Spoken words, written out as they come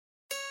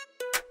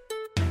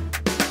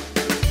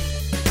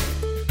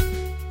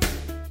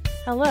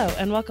Hello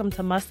and welcome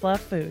to Must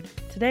Love Food.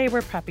 Today we're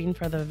prepping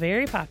for the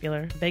very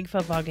popular big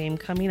football game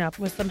coming up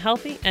with some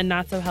healthy and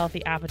not so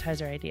healthy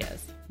appetizer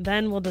ideas.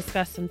 Then we'll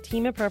discuss some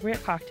team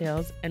appropriate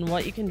cocktails and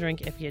what you can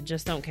drink if you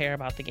just don't care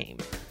about the game.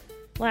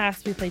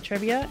 Last, we play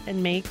trivia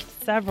and make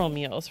several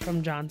meals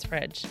from John's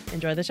fridge.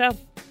 Enjoy the show.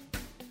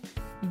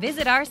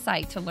 Visit our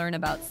site to learn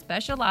about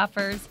special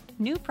offers,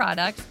 new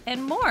products,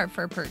 and more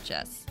for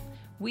purchase.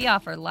 We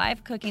offer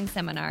live cooking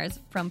seminars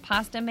from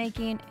pasta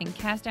making and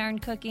cast iron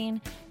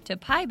cooking to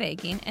pie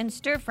baking and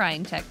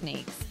stir-frying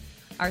techniques.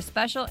 Our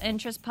special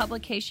interest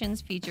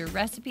publications feature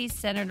recipes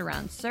centered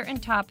around certain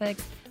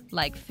topics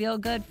like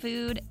feel-good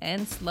food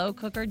and slow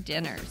cooker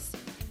dinners.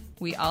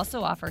 We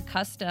also offer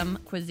custom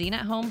Cuisine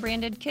at Home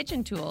branded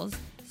kitchen tools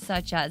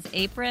such as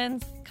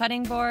aprons,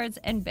 cutting boards,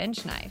 and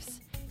bench knives.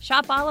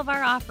 Shop all of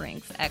our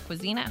offerings at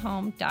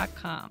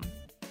cuisineathome.com.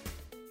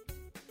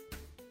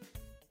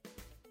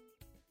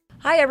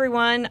 Hi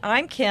everyone,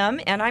 I'm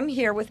Kim and I'm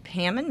here with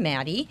Pam and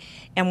Maddie,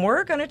 and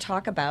we're going to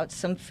talk about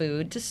some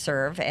food to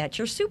serve at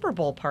your Super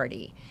Bowl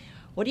party.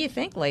 What do you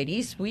think,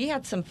 ladies? We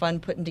had some fun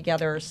putting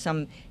together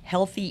some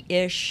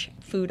healthy-ish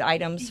food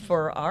items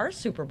for our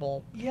Super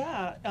Bowl.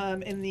 Yeah,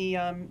 in the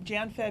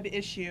Jan-Feb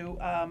issue,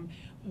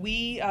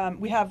 we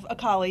have a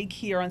colleague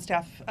here on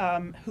staff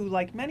who,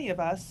 like many of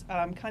us,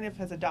 kind of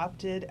has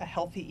adopted a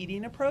healthy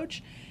eating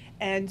approach.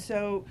 And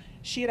so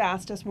she had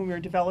asked us when we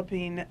were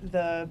developing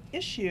the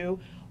issue,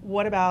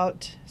 what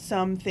about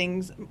some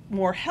things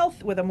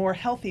with a more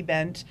healthy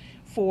bent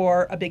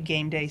for a big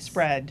game day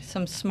spread?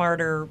 Some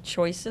smarter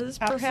choices,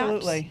 perhaps?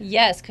 Absolutely.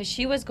 Yes, because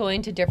she was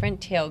going to different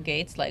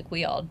tailgates like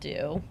we all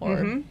do,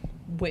 or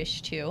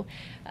wish to.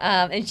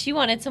 And she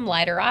wanted some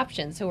lighter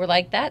options. So we're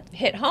like, that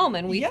hit home,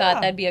 and we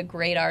thought that'd be a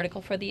great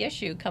article for the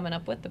issue coming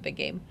up with the big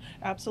game.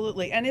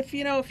 Absolutely. And if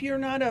you're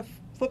not a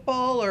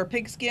football or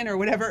pigskin or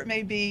whatever it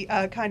may be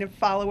kind of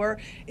follower,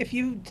 if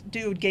you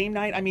do game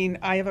night, I mean,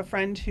 I have a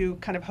friend who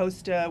kind of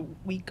hosts a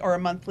week or a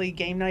monthly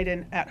game night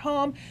at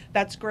home.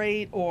 That's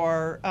great.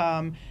 Or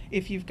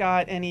if you've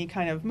got any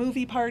kind of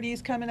movie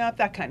parties coming up,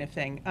 that kind of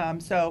thing.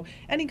 So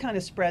any kind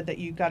of spread that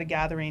you've got a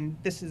gathering,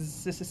 this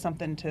is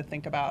something to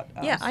think about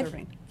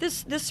serving.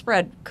 This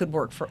spread could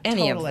work for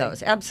any of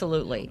those.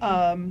 Absolutely.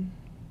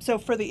 So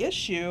for the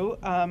issue,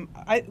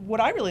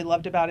 what I really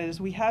loved about it is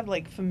we have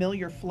like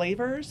familiar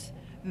flavors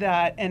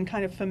and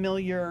kind of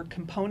familiar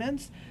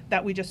components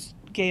that we just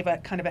gave a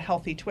kind of a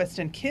healthy twist.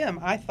 And Kim,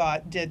 I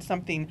thought, did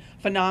something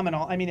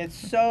phenomenal. I mean, it's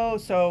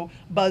so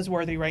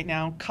buzzworthy right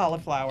now,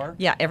 cauliflower.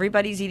 Yeah,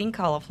 everybody's eating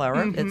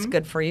cauliflower. It's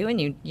good for you, and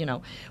you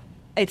know,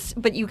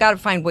 but you got to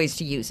find ways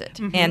to use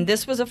it. And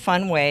this was a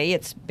fun way.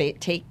 It's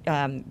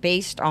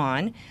based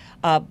on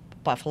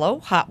buffalo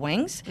hot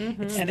wings.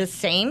 It's the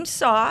same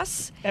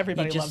sauce.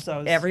 Everybody loves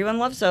those. Everyone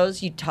loves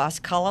those. You toss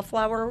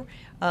cauliflower,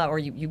 or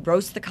you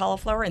roast the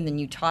cauliflower, and then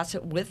you toss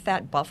it with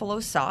that buffalo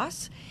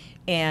sauce,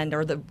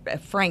 or the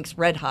Frank's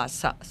Red Hot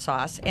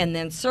sauce, and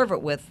then serve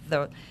it with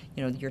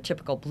your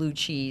typical blue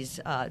cheese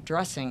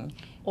dressing.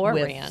 Or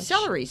with ranch.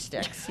 Celery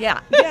sticks.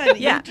 Yeah.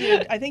 You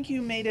did. I think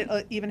you made it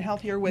even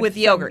healthier with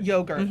yogurt.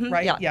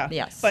 Right? Yeah.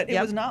 Yes. But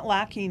it was not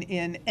lacking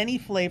in any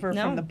flavor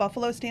No. from the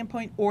buffalo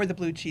standpoint or the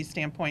blue cheese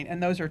standpoint.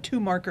 And those are two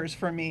markers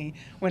for me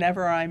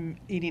whenever I'm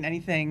eating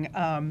anything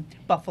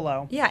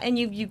buffalo. Yeah, and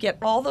you get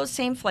all those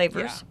same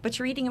flavors, but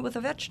you're eating it with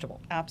a vegetable.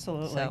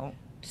 Absolutely.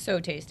 So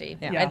tasty.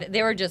 Yeah.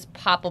 They were just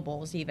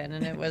poppables even,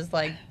 and it was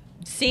like,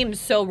 seemed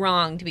so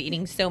wrong to be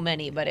eating so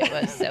many, but it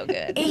was so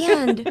good.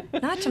 And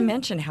not to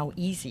mention how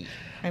easy.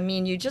 I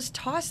mean, you just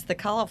toss the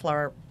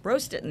cauliflower,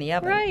 roast it in the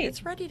oven. Right.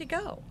 It's ready to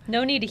go.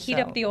 No need to heat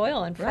up the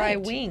oil and fry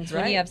Right, wings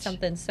when you have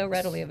something so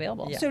readily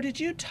available. Yeah. So did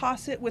you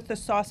toss it with the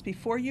sauce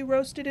before you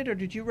roasted it, or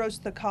did you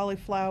roast the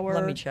cauliflower?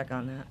 Let me check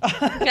on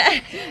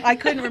that. I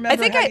couldn't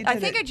remember I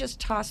think I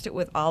just tossed it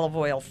with olive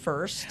oil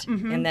first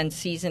and then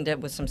seasoned it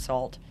with some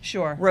salt.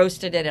 Sure.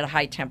 Roasted it at a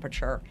high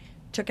temperature.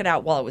 Took it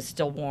out while it was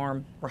still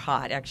warm, or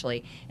hot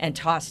actually, and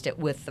tossed it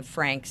with the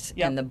Frank's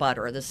and the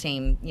butter, the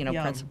same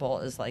principle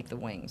as like the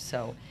wings.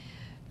 So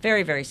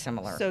very, very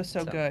similar.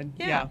 So good.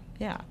 Yeah.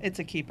 It's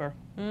a keeper.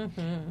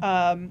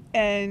 Mm-hmm.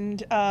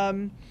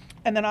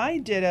 And then I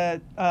did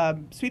a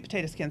sweet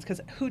potato skins, because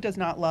who does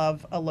not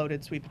love a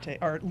loaded sweet potato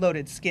or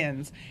loaded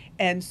skins?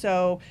 And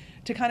so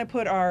to kind of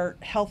put our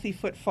healthy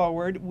foot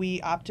forward,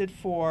 we opted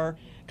for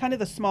kind of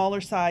the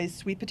smaller size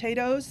sweet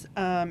potatoes.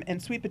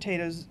 And sweet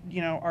potatoes,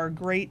 are a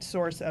great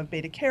source of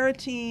beta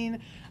carotene,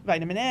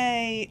 vitamin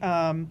A,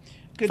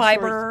 good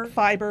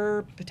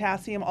fiber,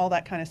 potassium, all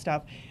that kind of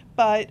stuff.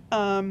 But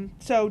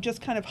so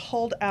just kind of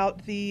hold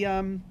out the,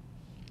 I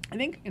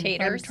think,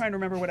 I'm trying to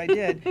remember what I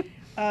did.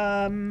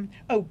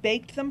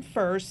 Baked them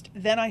first,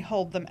 then I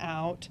hold them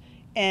out,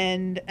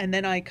 and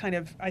then I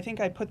think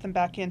I put them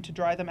back in to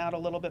dry them out a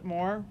little bit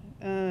more.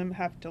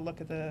 Have to look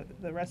at the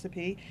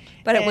recipe.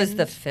 But it was And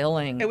the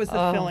filling. It was the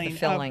Oh, filling. The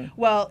filling.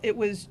 Well, it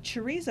was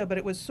chorizo, but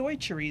it was soy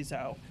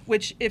chorizo,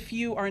 which if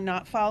you are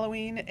not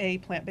following a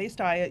plant-based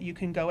diet, you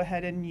can go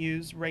ahead and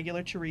use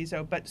regular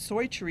chorizo, but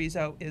soy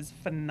chorizo is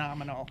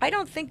phenomenal. I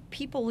don't think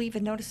people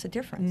even notice the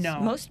difference. No,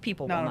 Most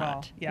people not will at all.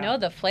 not. Yeah. No,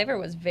 the flavor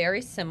was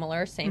very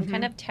similar, same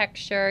kind of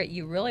texture.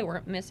 You really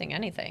weren't missing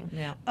anything.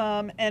 Yeah.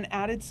 And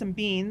added some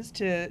beans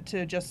to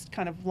just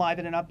kind of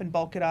liven it up and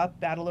bulk it up,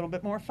 add a little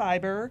bit more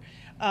fiber,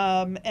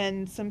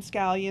 and some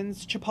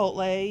scallions,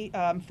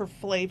 chipotle for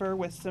flavor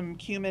with some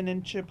cumin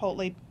and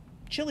chipotle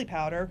chili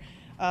powder,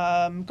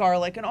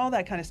 garlic, and all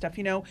that kind of stuff.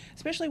 You know,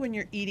 especially when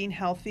you're eating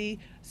healthy,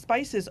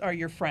 spices are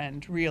your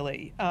friend,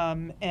 really.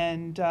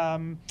 And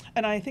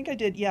I think I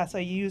did, yes, I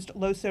used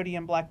low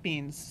sodium black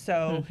beans.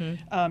 So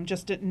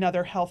just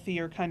another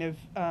healthier kind of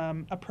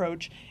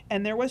approach.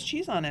 And there was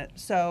cheese on it.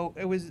 So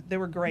they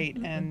were great.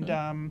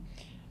 And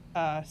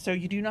so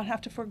you do not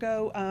have to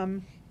forgo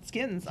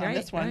skins on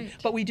this one. Right.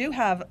 But we do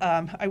have,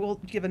 I will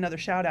give another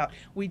shout out.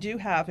 We do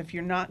have, if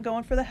you're not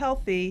going for the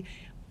healthy,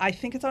 I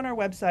think it's on our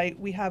website,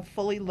 we have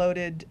fully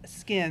loaded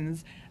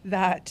skins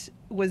that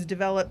was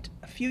developed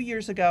a few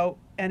years ago,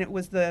 and it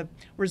was the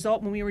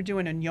result when we were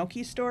doing a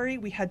gnocchi story.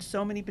 We had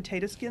so many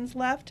potato skins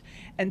left,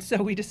 and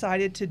so we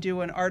decided to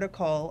do an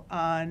article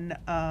on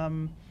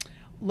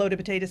loaded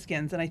potato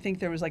skins, and I think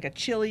there was like a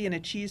chili and a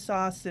cheese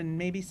sauce and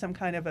maybe some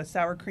kind of a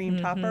sour cream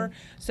topper.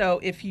 So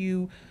if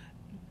you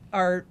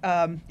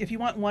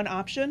want one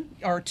option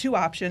or two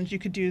options, you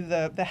could do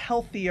the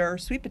healthier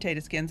sweet potato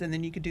skins, and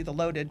then you could do the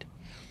loaded.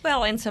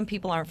 Well, and some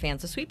people aren't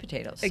fans of sweet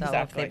potatoes. So if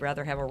Exactly. they'd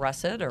rather have a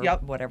russet or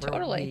Yep. whatever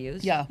Totally. we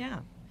use. Yeah. Yeah.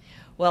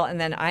 Well, and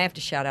then I have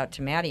to shout out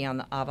to Maddie on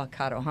the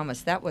avocado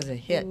hummus. That was a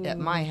hit at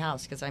my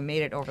house because I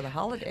made it over the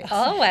holidays.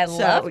 Oh, I'd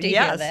love to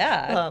hear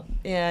that.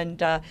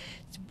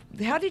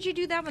 How did you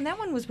do that one? That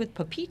one was with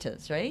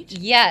pepitas, right?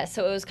 Yeah,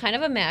 so it was kind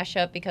of a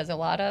mashup because a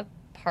lot of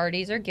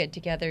parties or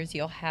get-togethers,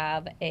 you'll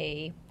have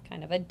a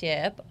kind of a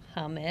dip,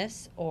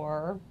 hummus,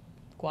 or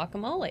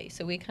guacamole.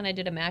 So we kind of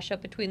did a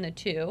mashup between the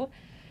two.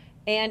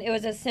 And it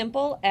was as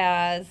simple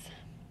as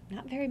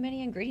not very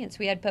many ingredients.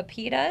 We had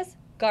pepitas,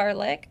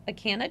 garlic, a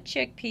can of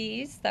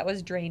chickpeas that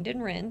was drained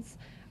and rinsed,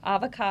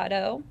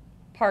 avocado,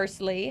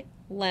 parsley,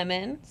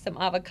 lemon, some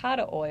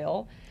avocado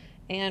oil,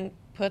 and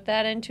put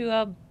that into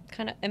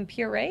and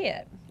puree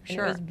it. And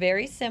Sure. it was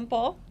very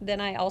simple.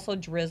 Then I also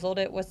drizzled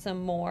it with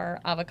some more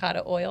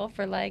avocado oil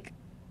for kind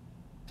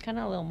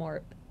of a little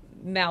more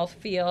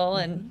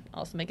mouthfeel and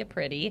also make it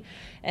pretty.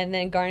 And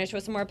then garnish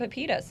with some more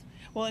pepitas.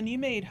 Well, and you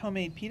made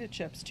homemade pita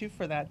chips too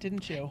for that,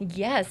 didn't you?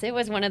 Yes, it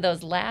was one of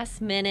those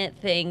last minute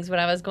things when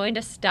I was going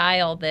to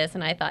style this,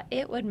 and I thought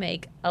it would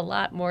make a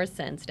lot more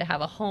sense to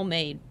have a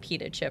homemade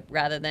pita chip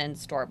rather than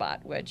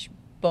store-bought, which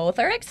both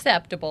are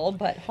acceptable,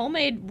 but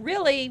homemade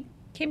really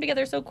came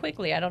together so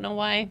quickly. I don't know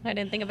why I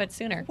didn't think of it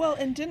sooner. Well,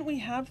 and didn't we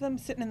have them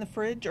sitting in the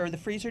fridge or the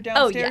freezer Oh,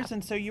 downstairs? yeah.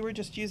 And so you were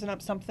just using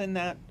up something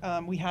that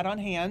we had on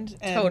hand.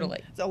 And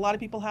Totally. A lot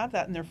of people have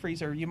that in their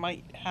freezer. You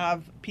might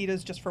have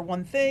pitas just for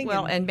one thing.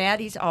 Well, and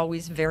Maddie's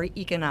always very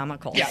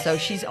economical, Yeah. so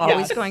she's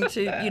always Yes. going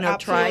to, try to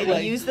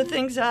Absolutely. use the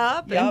things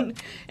up Yep. and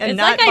It's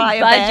not like buy I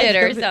a bag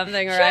budget or of-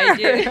 something, or I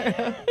do.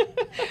 Sure.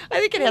 I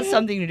think it has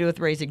something to do with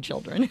raising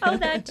children. Oh,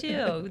 that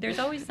too. There's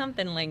always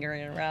something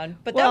lingering around.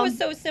 But Well- that was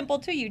so simple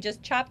too. You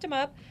just chopped them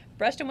up,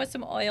 brushed them with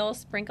some oil,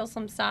 sprinkled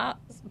some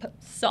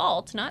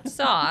salt, not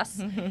sauce,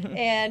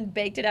 and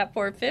baked it at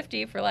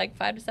 450 for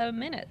 5 to 7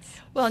 minutes.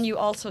 Well, and you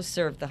also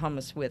serve the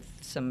hummus with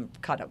some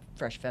cut up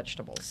fresh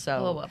vegetables.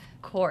 So Oh, of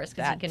course,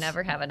 because you can That's-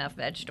 never have enough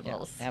yeah,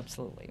 vegetables.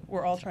 absolutely.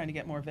 we're all trying to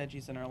get more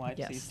veggies in our lives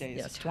Yes, these days.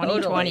 yes.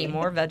 2020, Totally.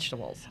 more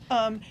vegetables.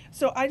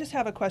 So I just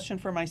have a question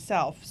for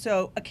myself.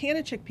 So a can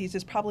of chickpeas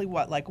is probably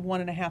what,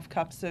 1.5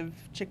 cups of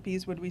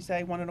chickpeas, would we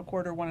say? 1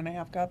 1/4,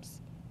 1.5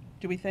 cups?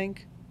 Do we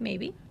think?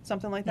 Maybe.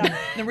 Something like that.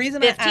 The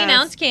reason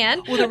 15-ounce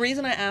can. Well, the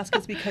reason I ask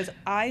is because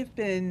I've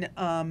been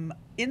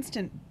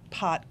instant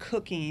pot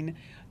cooking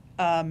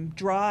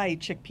dry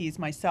chickpeas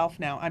myself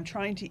now. I'm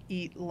trying to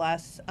eat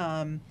less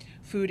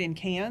food in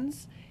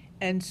cans.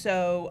 And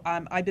so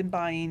I've been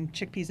buying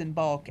chickpeas in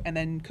bulk and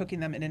then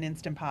cooking them in an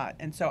Instant Pot.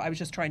 And so I was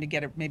just trying to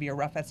get maybe a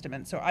rough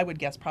estimate. So I would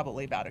guess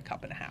probably about 1.5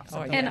 cups.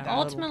 something yeah. And like that.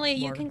 ultimately,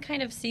 you more. can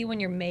kind of see when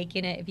you're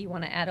making it if you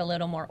want to add a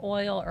little more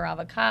oil or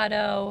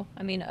avocado.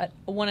 I mean,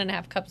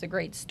 1.5 cups a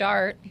great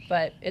start,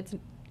 but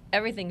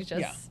everything's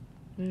just Yeah.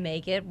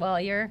 make it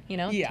while you're,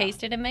 Yeah.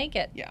 taste it and make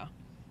it. Yeah.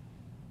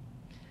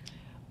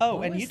 Oh,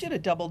 What and you was- did a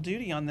double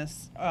duty on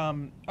this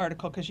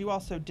article because you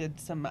also did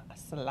some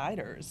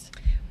sliders.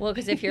 Well,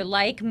 because if you're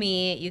like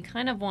me, you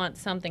kind of want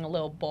something a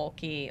little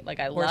bulky.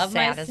 I Or love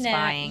my snack.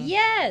 satisfying.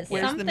 Yes,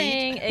 Where's the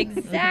meat? something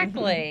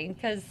exactly.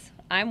 Because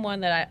I'm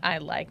one that I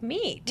like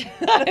meat.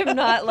 I'm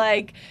not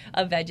like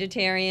a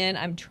vegetarian.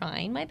 I'm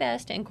trying my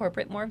best to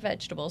incorporate more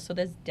vegetables, so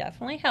this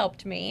definitely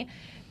helped me.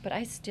 But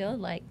I still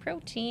like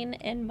protein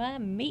in my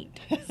meat.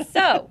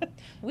 So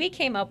we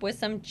came up with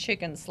some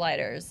chicken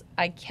sliders.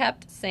 I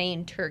kept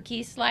saying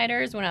turkey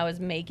sliders when I was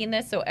making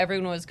this, so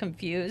everyone was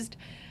confused.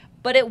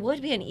 But it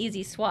would be an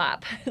easy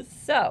swap.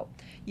 So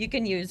You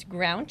can use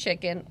ground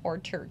chicken or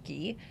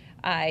turkey.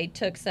 I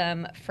took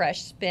some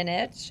fresh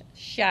spinach,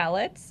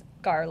 shallots,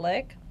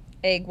 garlic,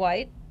 egg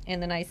white, and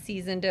then I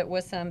seasoned it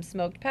with some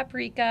smoked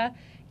paprika,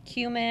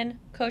 cumin,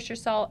 kosher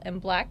salt,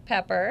 and black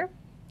pepper.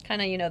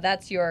 Kind of,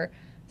 that's your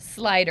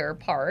slider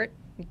part.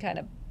 You kind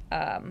of,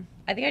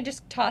 I think I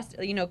just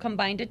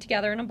combined it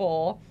together in a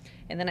bowl,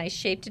 and then I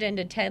shaped it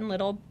into 10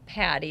 little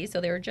patties, so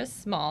they were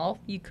just small.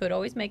 You could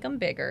always make them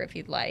bigger if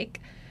you'd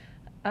like.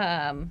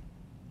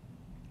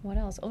 What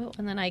else? Oh,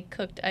 and then I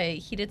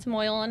heated some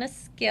oil in a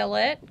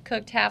skillet,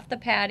 cooked half the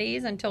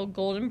patties until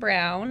golden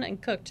brown, and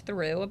cooked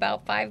through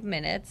about 5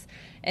 minutes.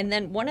 And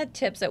then one of the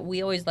tips that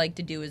we always like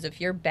to do is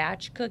if you're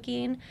batch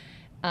cooking,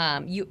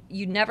 you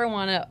never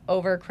want to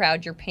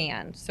overcrowd your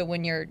pan. So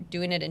when you're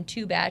doing it in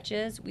 2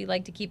 batches, we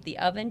like to keep the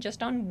oven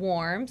just on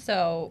warm.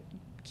 So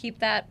keep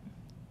that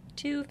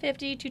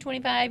 250,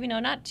 225,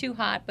 not too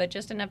hot, but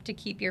just enough to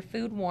keep your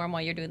food warm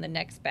while you're doing the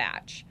next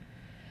batch.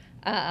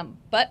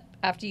 But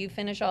after you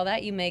finish all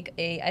that, you make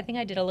I think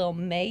I did a little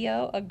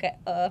mayo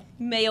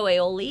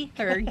aioli,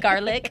 or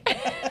garlic,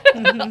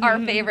 our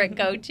favorite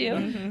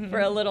go-to for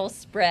a little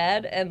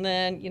spread, and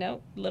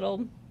then,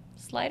 little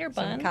slider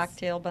buns. Some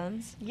cocktail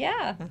buns.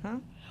 Yeah. Uh-huh.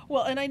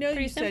 Well, and I know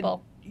Pretty you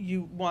simple. said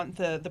you want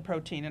the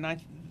protein, and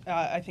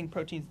I think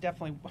protein is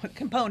definitely a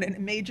component, a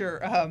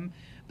major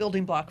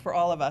building block for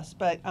all of us.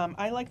 But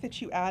I like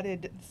that you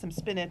added some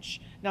spinach,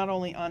 not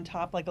only on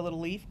top like a little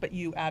leaf, but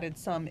you added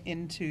some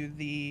into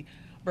the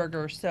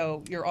burger,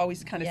 so you're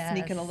always kind of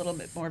sneaking a little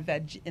bit more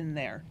veg in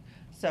there.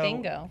 So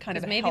Bingo. Kind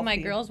of maybe my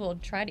healthy. girls will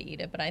try to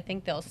eat it, but I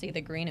think they'll see the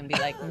green and be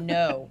like,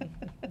 no,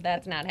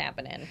 that's not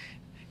happening.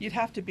 You'd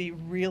have to be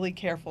really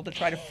careful to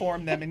try to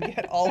form them and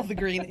get all of the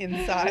green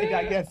inside,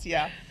 I guess,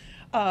 yeah.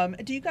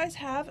 Do you guys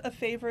have a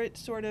favorite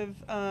sort of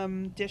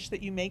dish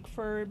that you make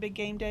for Big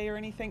Game Day or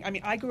anything? I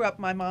mean, I grew up,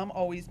 my mom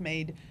always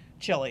made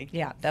chili.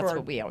 Yeah, that's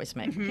what we always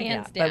make.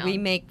 Hands Yeah, but we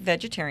down. make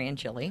vegetarian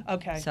chili.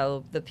 Okay.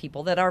 So the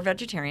people that are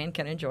vegetarian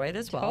can enjoy it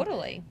as well.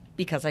 Totally.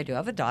 Because I do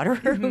have a daughter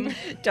who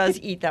does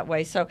eat that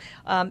way. So,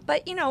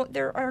 but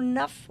there are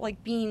enough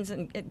like beans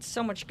and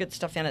so much good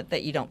stuff in it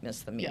that you don't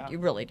miss the meat. Yeah. You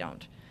really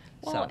don't.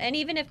 Well, So. and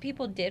even if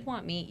people did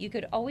want meat, you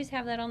could always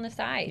have that on the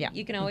side. Yeah.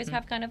 You can always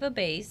have kind of a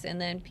base, and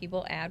then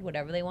people add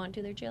whatever they want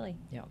to their chili.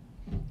 Yeah.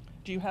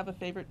 Do you have a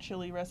favorite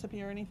chili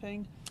recipe or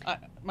anything?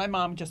 My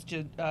mom just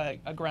did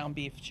a ground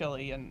beef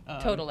chili, and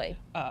Totally.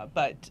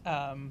 But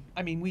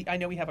I mean, I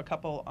know we have a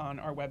couple on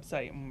our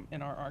website and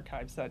in our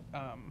archives that.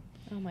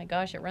 Oh my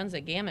gosh, it runs a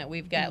gamut.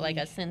 We've got like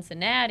a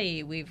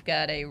Cincinnati, we've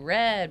got a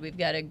red, we've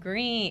got a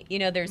green.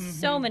 There's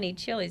so many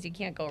chilies, you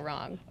can't go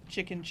wrong.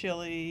 Chicken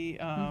chili,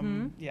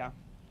 yeah,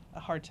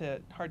 hard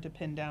to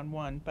pin down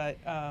one. But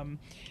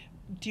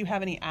do you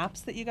have any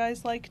apps that you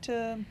guys like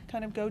to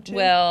kind of go to?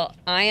 Well,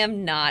 I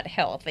am not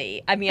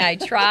healthy. I mean, I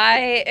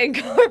try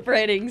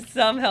incorporating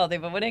some healthy,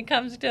 but when it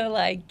comes to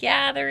like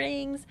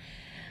gatherings,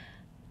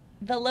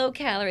 the low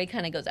calorie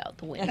kind of goes out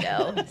the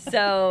window.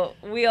 So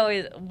we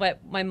always, what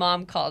my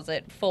mom calls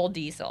it, full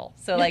diesel.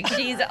 So like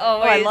she's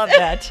always. Oh, I love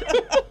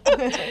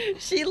that.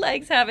 She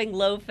likes having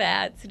low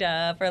fat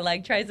stuff, or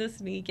like tries to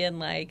sneak in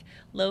like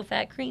low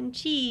fat cream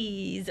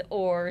cheese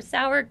or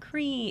sour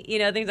cream,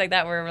 things like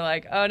that, where we're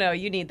like, oh no,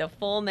 you need the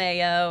full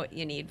mayo,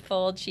 you need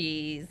full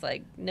cheese,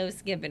 like no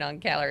skimping on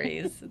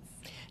calories.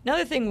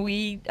 Another thing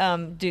we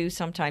do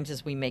sometimes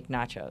is we make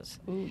nachos.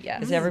 Ooh, yes.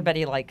 Because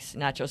everybody likes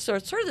nachos. So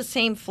it's sort of the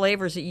same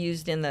flavors that you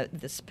used in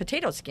the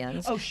potato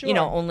skins. Oh, sure.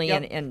 Only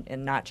Yep. in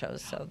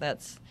nachos. So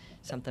that's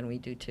something we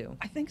do too.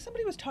 I think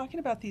somebody was talking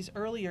about these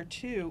earlier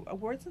too.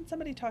 Wasn't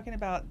somebody talking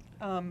about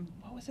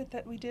what was it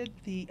that we did?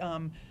 The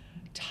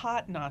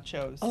tot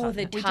nachos. Oh,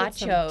 the We did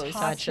some tachos.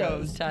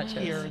 Tachos.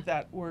 here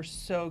that were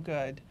so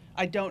good.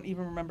 I don't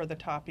even remember the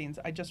toppings.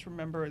 I just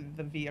remember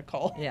the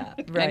vehicle. Yeah,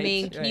 right. I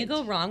mean, can you right.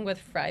 go wrong with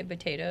fried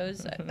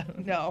potatoes?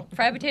 No.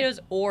 Fried potatoes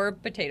or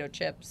potato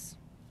chips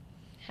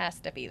has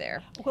to be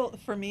there. Well,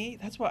 for me,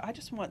 that's why I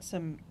just want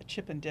some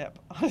chip and dip,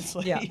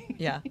 honestly. Yeah,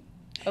 yeah.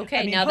 Okay,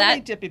 I mean, now homemade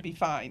that dip would be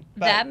fine.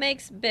 But, that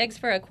begs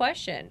for a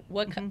question.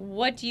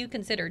 What do you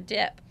consider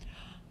dip?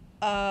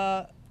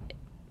 do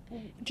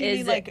you Is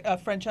mean it- like a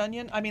French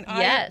onion? I mean,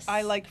 Yes.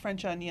 I like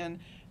French onion.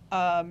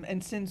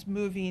 And since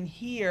moving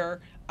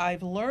here,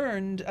 I've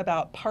learned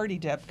about party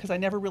dip because I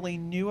never really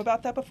knew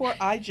about that before.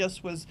 I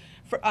just was,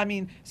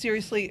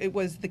 seriously, it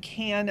was the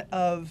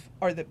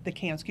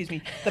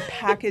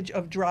package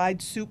of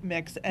dried soup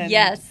mix and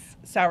Yes.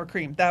 sour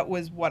cream. That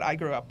was what I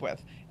grew up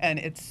with. And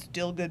it's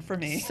still good for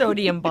me.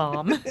 Sodium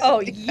bomb.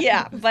 Oh,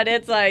 yeah, but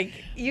it's like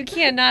you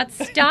cannot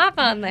stop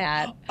on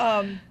that.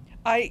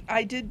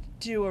 I did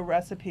do a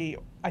recipe.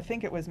 I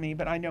think it was me,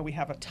 but I know we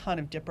have a ton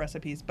of dip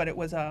recipes. But it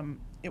was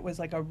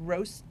like a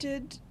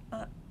roasted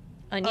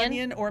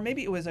onion, or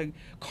maybe it was a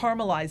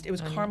caramelized. It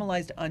was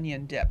caramelized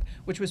onion dip,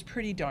 which was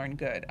pretty darn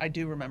good. I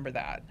do remember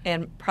that.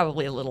 And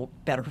probably a little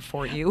better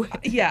for you.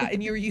 Yeah,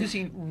 and you're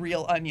using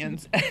real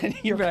onions and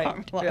you're Right,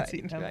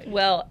 caramelizing them. right.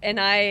 Well, and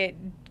I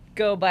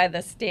go by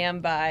the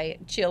standby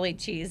chili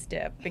cheese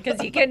dip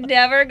because you can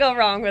never go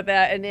wrong with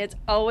that, and it's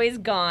always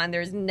gone.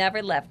 There's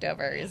never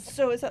leftovers.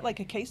 So is that like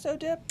a queso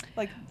dip?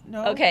 Like,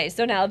 no? Okay,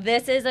 so now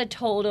this is a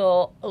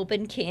total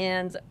open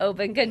cans,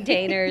 open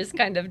containers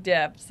kind of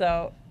dip.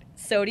 So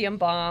sodium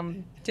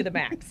bomb to the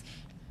max.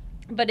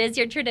 But it's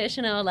your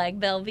traditional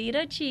like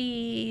Velveeta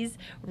cheese,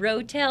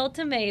 Rotel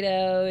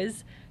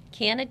tomatoes,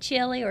 can of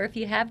chili, or if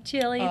you have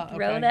chili,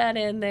 throw that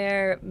in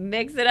there,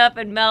 mix it up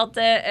and melt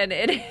it, and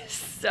it is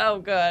so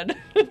good.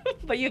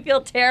 But you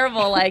feel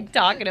terrible like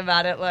talking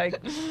about it,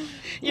 like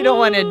You don't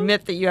want to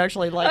admit that you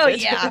actually like it. oh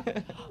yeah,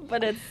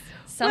 but it's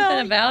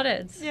something about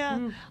it.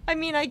 Yeah. I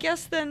mean, I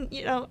guess then,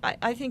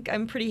 I think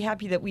I'm pretty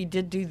happy that we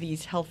did do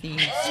these healthy,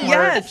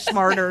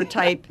 smarter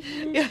type,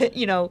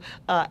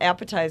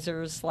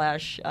 appetizers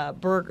 /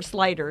 burger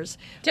sliders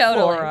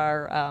Totally. for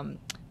our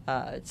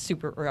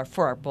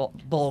for our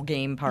bowl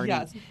game party.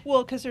 Yes.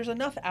 Well, because there's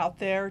enough out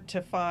there to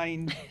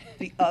find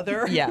the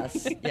other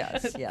Yes.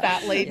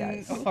 fat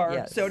laden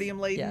or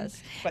sodium laden.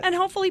 Yes. But And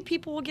hopefully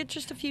people will get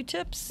just a few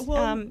tips,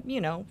 Well,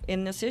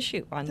 in this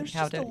issue on there's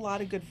how just to. a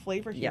lot of good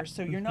flavor here, Yeah.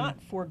 so you're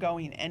not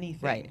foregoing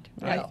anything. Right.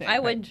 I No, think. I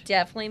would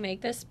definitely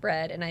make this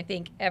spread, and I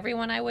think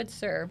everyone I would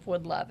serve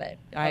would love it.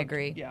 I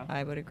agree. Yeah.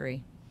 I would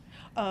agree.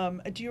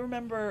 Do you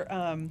remember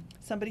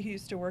somebody who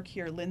used to work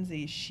here,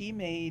 Lindsay? She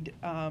made,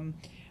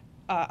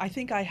 I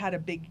think I had a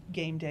big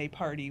game day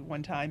party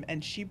one time,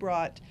 and she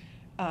brought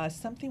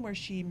something where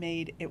she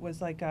made, it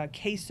was like a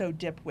queso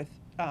dip with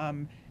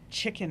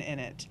chicken in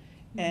it.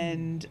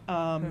 And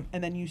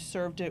then you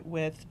served it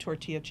with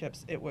tortilla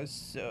chips. It was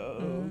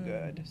so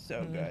good,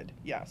 so good.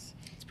 Yes.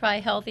 It's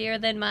probably healthier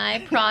than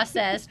my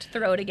processed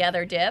throw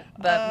together dip,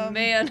 but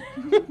man.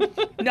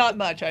 Not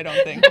much, I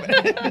don't think.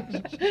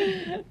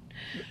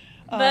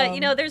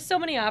 But there's so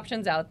many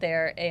options out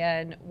there,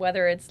 and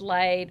whether it's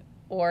light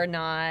or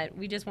not,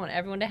 we just want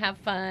everyone to have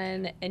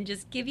fun and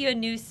just give you a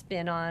new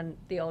spin on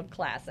the old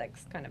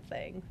classics kind of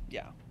thing.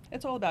 Yeah,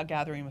 it's all about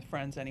gathering with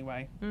friends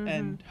anyway,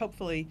 and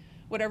hopefully,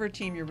 whatever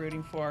team you're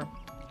rooting for,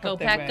 Go hope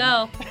they Pack win.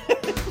 Go.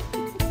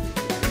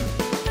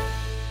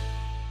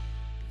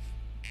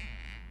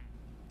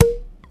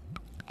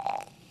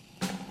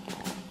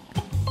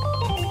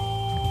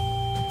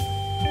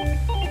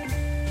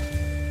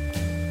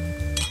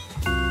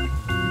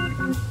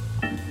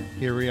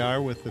 Here we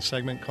are with the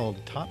segment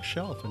called Top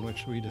Shelf, in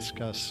which we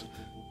discuss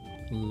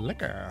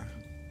liquor.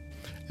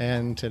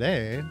 And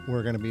today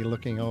we're going to be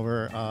looking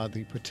over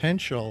the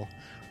potential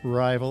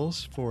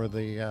rivals for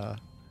the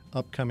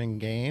upcoming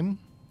game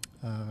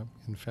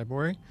in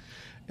February.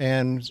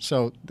 And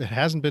so it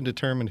hasn't been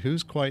determined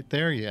who's quite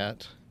there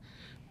yet,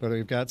 but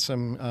we've got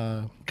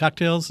some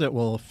cocktails that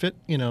will fit,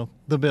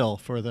 the bill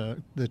for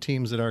the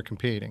teams that are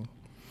competing.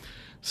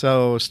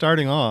 So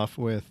starting off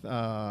with,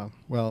 the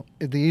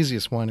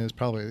easiest one is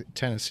probably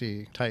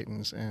Tennessee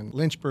Titans and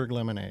Lynchburg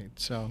Lemonade.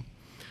 So,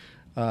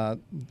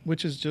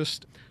 which is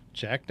just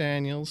Jack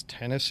Daniel's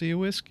Tennessee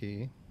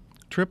whiskey,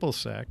 triple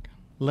sec,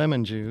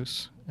 lemon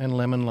juice, and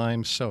lemon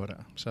lime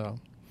soda. So,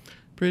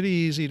 pretty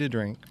easy to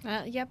drink.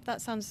 Yep,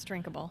 that sounds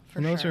drinkable for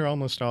And those sure. are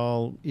almost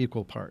all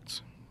equal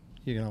parts.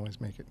 You can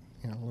always make it,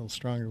 a little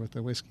stronger with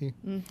the whiskey.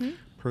 Mm-hmm.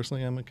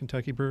 Personally, I'm a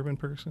Kentucky bourbon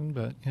person,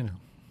 but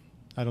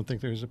I don't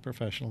think there's a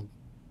professional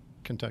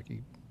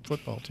Kentucky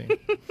football team.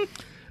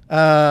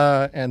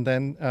 And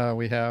then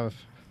we have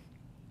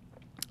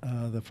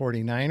the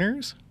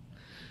 49ers,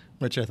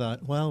 which I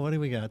thought, well, what do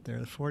we got there?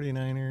 The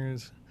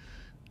 49ers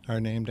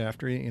are named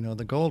after,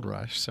 the gold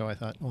rush. So I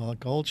thought, well, a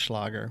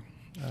Goldschlager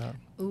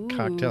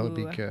cocktail would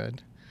be Ooh.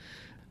 good.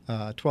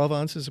 12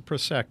 ounces of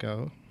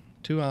Prosecco,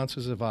 2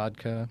 ounces of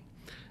vodka,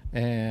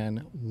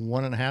 and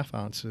 1.5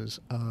 ounces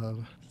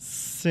of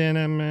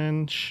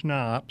cinnamon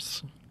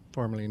schnapps,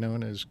 formerly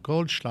known as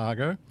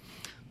Goldschlager,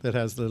 that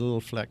has the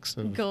little flecks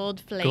of Gold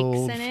flakes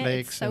gold in it.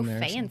 flakes It's so in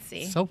there.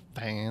 fancy. So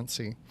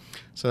fancy.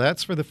 So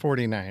that's for the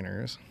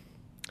 49ers.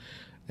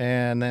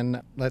 And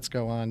then let's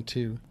go on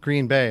to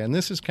Green Bay. And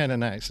this is kind of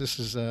nice. This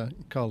is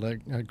called a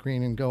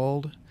green and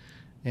gold.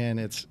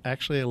 And it's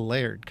actually a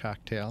layered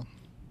cocktail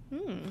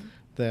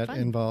that fun.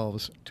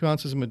 involves 2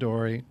 ounces of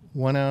Midori,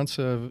 1 ounce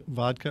of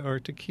vodka or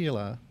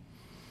tequila,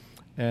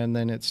 and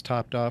then it's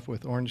topped off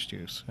with orange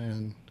juice.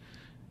 And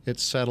it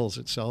settles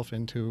itself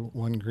into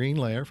one green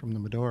layer from the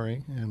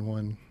Midori and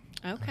one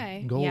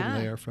Okay. gold yeah.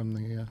 layer from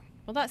the,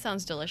 Well, that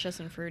sounds delicious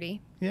and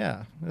fruity.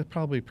 yeah, it's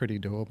probably pretty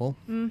doable.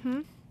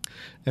 Mm-hmm.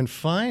 And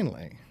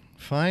finally,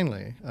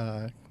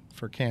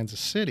 for Kansas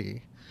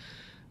City,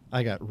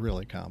 I got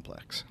really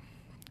complex.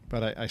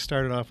 But I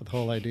started off with the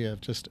whole idea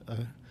of just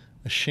a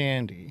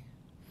shandy.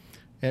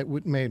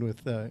 Made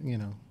with,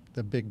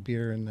 the big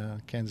beer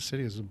in Kansas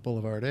City is a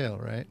Boulevard Ale,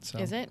 right? So,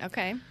 Is it?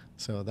 Okay.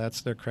 So that's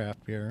their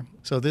craft beer.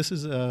 So this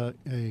is a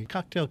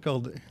cocktail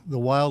called the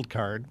Wild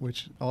Card,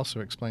 which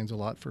also explains a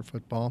lot for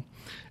football.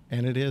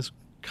 And it is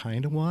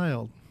kind of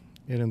wild.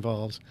 It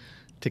involves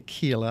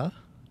tequila,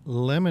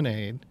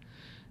 lemonade.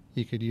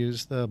 You could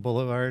use the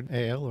Boulevard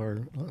Ale,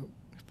 or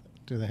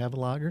do they have a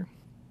lager?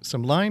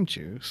 Some lime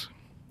juice,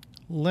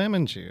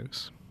 lemon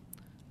juice,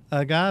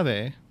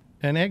 agave,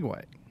 and egg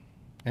white.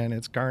 and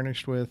it's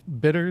garnished with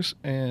bitters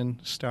and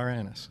star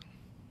anise.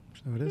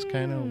 So it is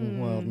kind of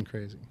wild and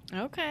crazy.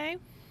 Okay.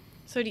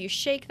 So do you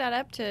shake that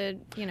up to,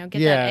 get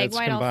Yeah, that egg it's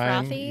white all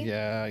combined. frothy?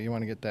 Yeah, you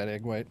want to get that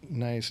egg white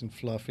nice and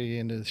fluffy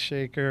into the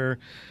shaker.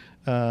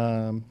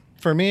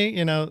 For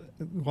me,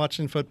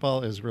 watching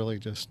football is really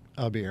just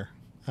a beer.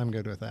 I'm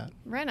good with that.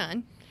 Right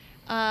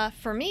on.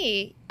 For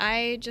me,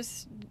 I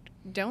just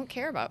don't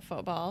care about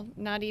football,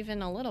 not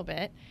even a little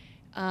bit.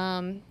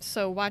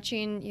 So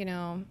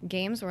watching,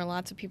 games where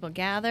lots of people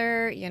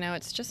gather,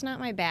 it's just not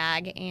my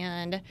bag.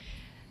 And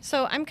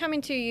so I'm coming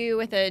to you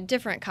with a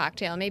different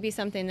cocktail, maybe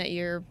something that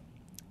you're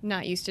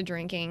not used to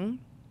drinking.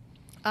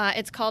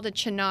 It's called a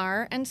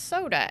Cynar and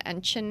soda.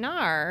 And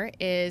Cynar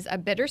is a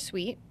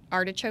bittersweet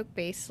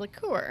artichoke-based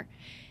liqueur.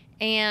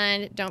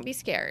 And don't be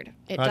scared.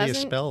 How do you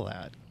spell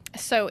that?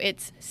 So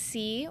it's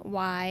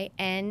Cynar.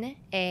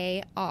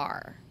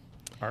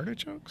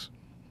 Artichokes?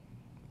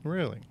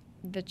 Really?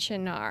 The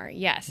Cynar,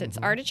 yes, it's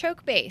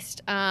artichoke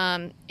based.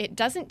 It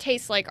doesn't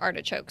taste like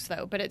artichokes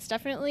though, but it's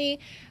definitely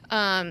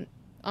on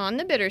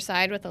the bitter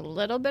side with a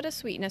little bit of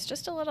sweetness,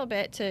 just a little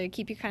bit to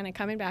keep you kind of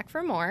coming back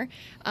for more.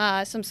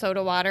 Some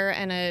soda water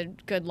and a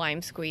good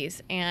lime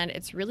squeeze, and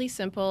it's really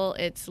simple.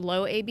 It's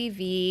low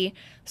ABV,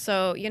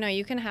 so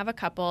you can have a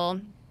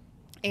couple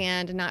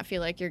and not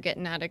feel like you're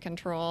getting out of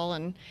control.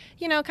 And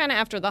kind of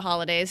after the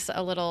holidays,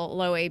 a little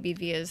low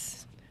ABV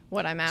is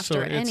what I'm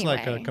after anyway. So it's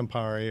like a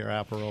Campari or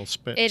Aperol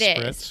spritz?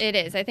 It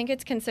is. I think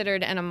it's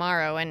considered an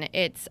Amaro, and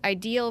it's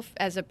ideal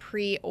as a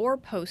pre or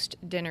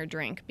post-dinner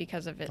drink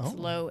because of its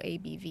low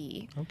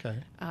ABV. Okay.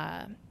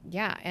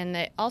 Yeah, and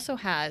it also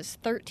has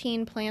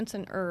 13 plants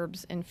and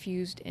herbs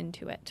infused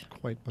into it.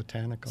 Quite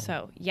botanical.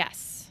 So,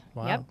 yes.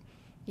 Wow.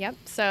 Yep.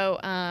 So,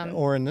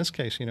 or in this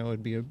case, it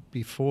would be a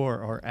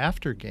before or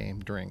after game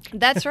drink.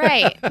 That's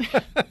right.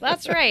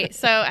 That's right.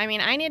 So,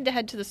 I need to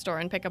head to the store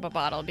and pick up a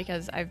bottle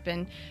because I've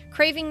been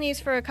craving these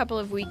for a couple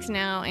of weeks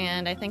now,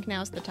 and I think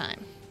now's the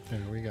time. There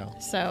we go.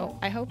 So,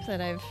 I hope that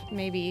I've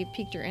maybe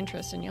piqued your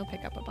interest and you'll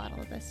pick up a bottle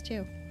of this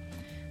too.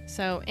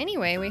 So,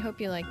 anyway, we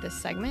hope you like this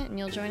segment and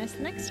you'll join us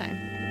the next time.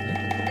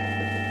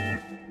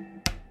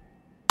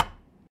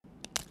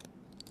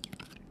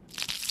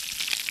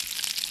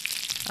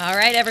 All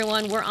right,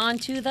 everyone, we're on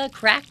to the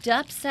cracked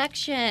up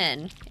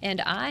section. And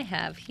I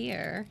have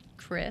here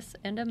Chris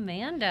and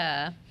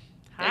Amanda.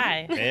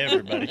 Hi. Hey,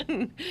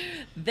 everybody.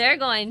 They're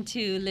going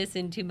to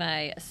listen to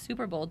my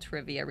Super Bowl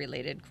trivia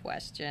related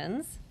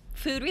questions.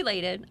 Food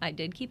related. I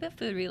did keep it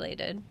food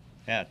related.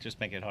 Yeah, just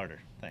make it harder.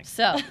 Thanks.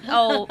 So,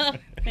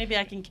 Maybe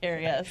I can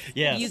carry us.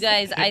 Yes. you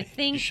guys, I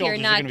think Your you're shoulders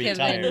are not gonna be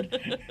giving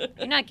tired.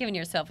 you're not giving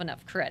yourself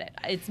enough credit.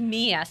 It's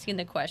me asking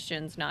the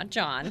questions, not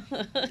John.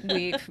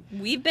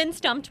 We've been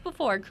stumped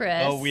before,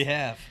 Chris. Oh, we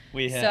have.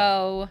 We have.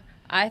 So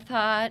I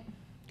thought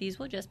these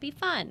will just be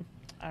fun.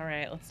 All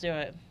right, let's do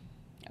it.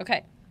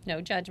 Okay, no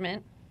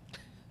judgment.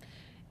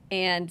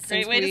 And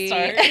Great since way to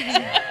start.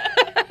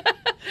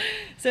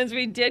 since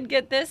we did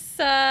get this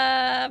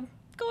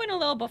going a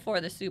little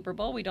before the Super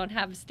Bowl, we don't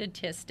have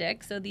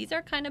statistics, so these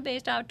are kind of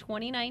based out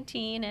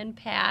 2019 and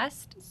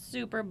past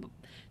super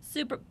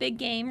big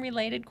game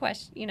related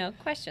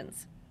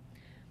questions.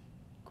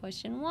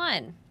 Question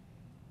 1: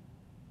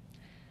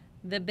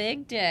 the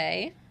big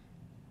day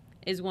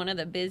is one of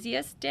the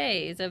busiest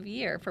days of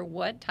year for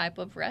what type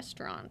of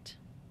restaurant?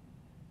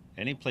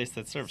 Any place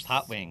that serves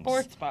hot wings.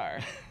 Sports bar.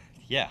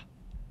 Yeah.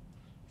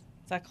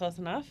 Is that close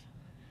enough?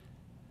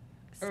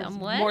 Or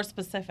Somewhat more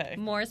specific.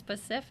 More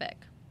specific.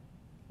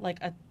 Like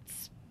a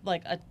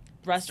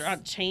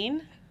restaurant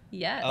chain?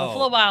 Yes. Oh.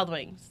 Buffalo Wild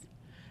Wings.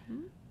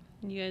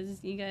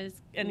 You guys.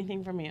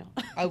 Anything from you?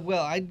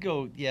 Well, I'd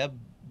go,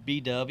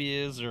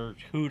 BW's or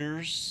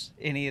Hooters,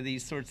 any of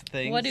these sorts of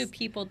things. What do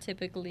people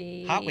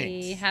typically Hot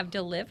wings. have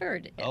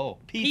delivered? Oh,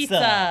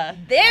 Pizza.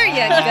 There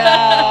you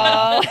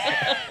Ah. go.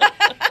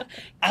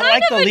 I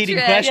like the of a leading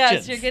trick. questions.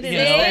 Yes, you're getting you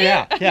it.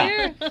 know? See?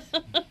 Yeah.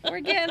 We're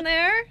getting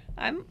there.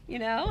 I'm,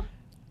 a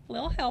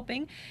little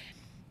helping.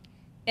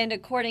 And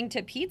according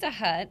to Pizza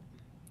Hut,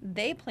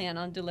 they plan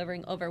on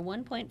delivering over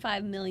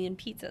 1.5 million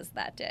pizzas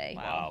that day.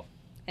 Wow.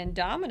 And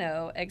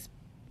Domino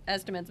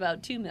estimates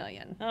about 2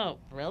 million. Oh,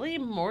 really?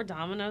 More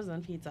Domino's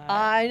than Pizza Hut?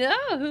 I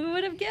know. Who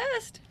would have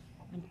guessed?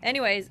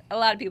 Anyways, a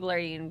lot of people are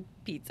eating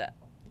pizza.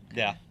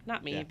 Yeah.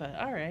 Not me, Yeah. but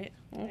all right.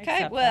 I Okay,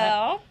 accept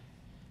well,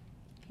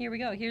 here we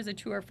go. Here's a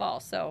true or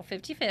false. So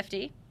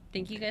 50-50.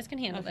 Think you guys can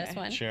handle this Okay.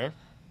 one. Sure. that.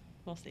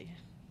 We'll see.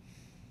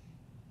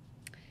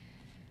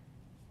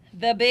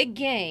 The big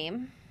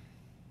game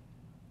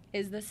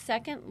is the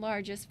second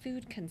largest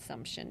food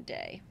consumption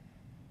day.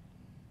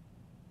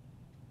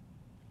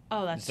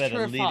 Oh, that's Is that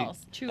true a or leading-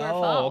 false? True or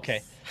Oh, false? okay.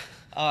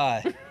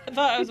 I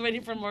thought I was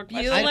waiting for more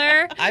questions.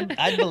 Bueller.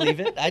 I'd believe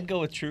it. I'd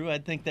go with true.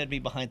 I'd think that'd be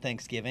behind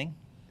Thanksgiving.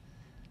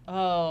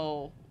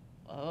 Oh.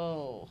 I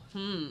Now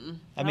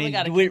we mean,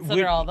 got to we're-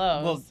 consider all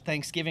those. Well,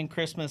 Thanksgiving,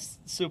 Christmas,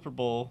 Super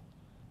Bowl,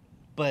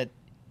 but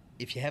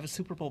if you have a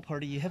Super Bowl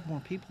party, you have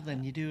more people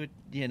than you do.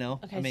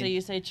 Okay, I mean, so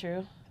you say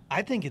true.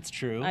 I think it's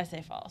true. I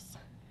say false.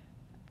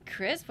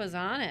 Chris was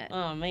on it.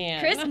 Oh, man.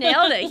 Chris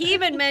nailed it. He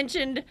even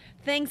mentioned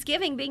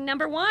Thanksgiving being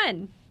number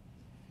 1.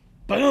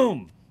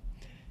 Boom.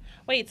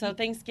 Wait, so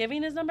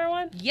Thanksgiving is number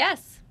 1?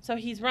 Yes. So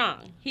he's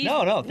wrong.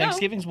 No,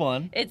 Thanksgiving's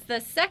 1. It's the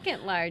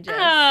second largest.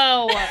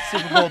 Oh.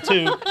 Super Bowl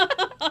 2.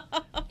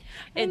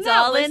 It's not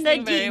all in the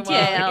listening very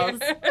well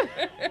details.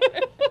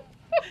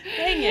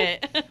 Dang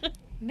it.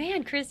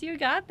 Man, Chris, you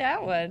got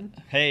that one.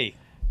 Hey,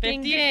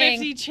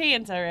 50-50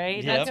 chance, all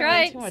right? Yep. That's Not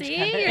right. too much See,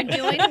 credit. you're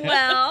doing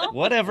well.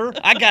 whatever.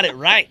 I got it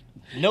right.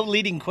 No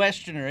leading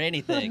question or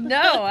anything. No,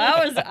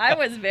 I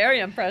was very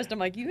impressed. I'm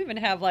like, you even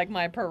have like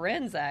my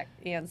parens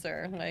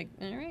answer. Like,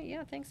 all right,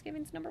 yeah,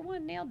 Thanksgiving's number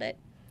 1. Nailed it.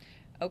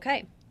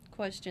 Okay,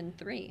 question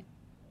 3.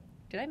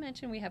 Did I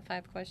mention we have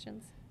 5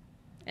 questions?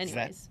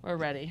 Anyways, We're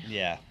ready.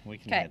 Yeah, we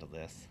can 'Kay. handle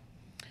this.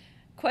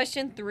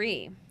 question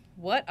 3.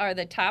 What are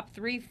the top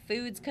 3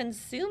 foods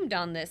consumed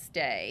on this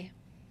day?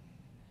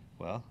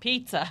 Well,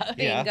 Pizza.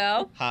 yeah.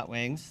 Bingo. Hot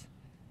wings.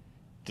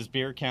 Does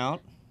beer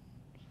count?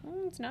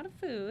 It's not a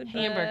food.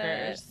 but-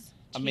 Hamburgers.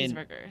 I mean-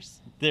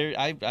 Cheeseburgers.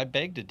 I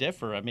beg to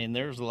differ. I mean,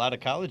 there's a lot of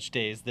college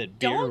days that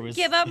beer Don't was.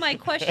 give up my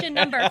question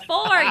number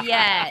 4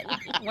 yet.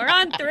 We're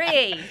on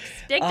 3.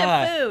 Stick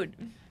to food.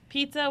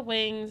 Pizza,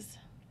 wings,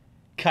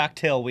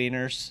 Cocktail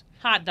wieners.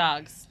 hot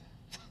dogs.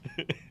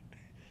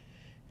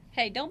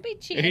 Hey, don't be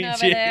cheating over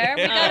Cheating. there.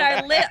 We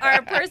got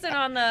our person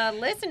on the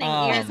listening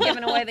ears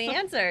giving away the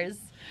answers.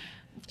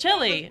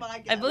 Chili. my I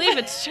guess. believe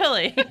it's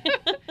chili.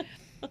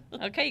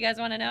 Okay, you guys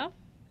want to know?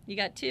 You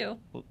got 2.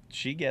 Well,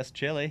 she guessed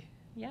chili.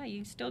 Yeah,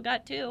 you still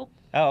got 2.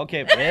 Oh,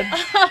 okay. Ribs.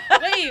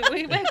 wait.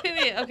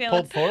 Okay,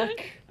 Pulled let's.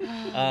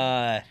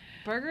 pork.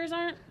 Burgers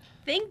aren't.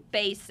 Think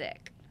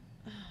basic.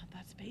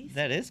 That's basic.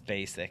 That is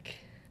basic.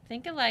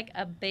 Think of like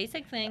a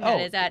basic thing Oh.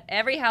 that is at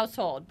every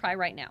household, probably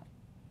right now.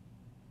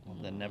 Well,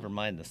 then never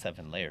mind the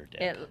 7-layer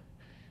dip.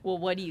 Well,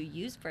 what do you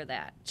use for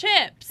that?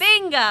 Chips.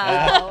 Bingo!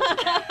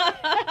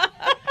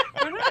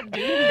 We're not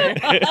doing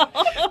very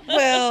well.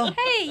 Well,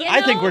 Hey, you know,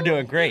 I think we're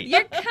doing great.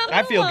 You're coming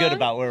I feel good along.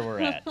 about where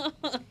we're at.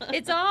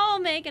 It's all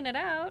making it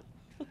out.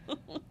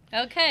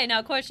 Okay,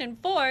 now question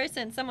 4,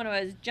 since someone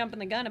was jumping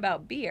the gun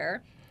about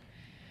beer.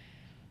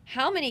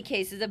 How many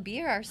cases of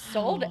beer are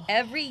sold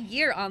every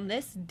year on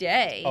this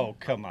day? Oh,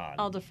 come on.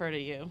 I'll defer to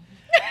you.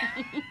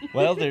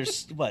 Well,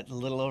 there's, a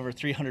little over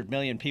 300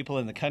 million people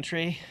in the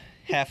country.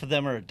 Half of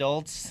them are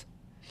adults.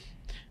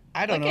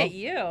 I don't Look know. at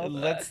you.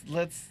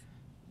 Let's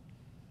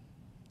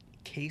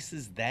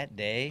cases that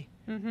day.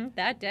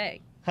 That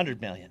day. 100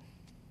 million.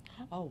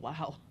 Oh,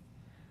 wow.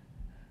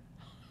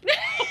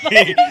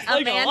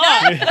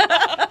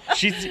 Amanda?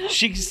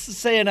 She's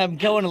saying I'm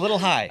going a little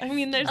high. I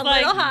mean, there's A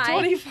like little high.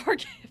 24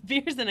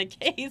 beers in a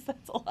case.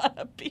 That's a lot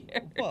of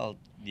beer. Well,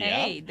 yeah.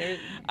 Hey, there's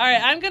All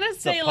right, I'm going to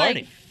say a like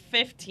party.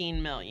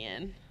 15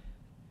 million.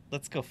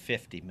 Let's go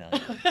 50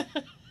 million.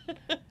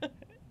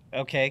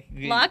 Okay.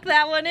 lock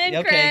that one in,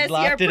 Okay, Chris. You're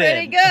locked it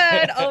pretty in.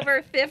 good.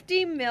 Over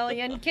 50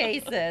 million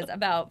cases,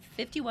 about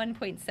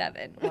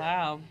 51.7.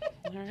 Wow.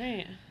 All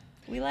right.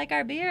 We like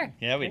our beer.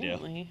 Yeah, we do.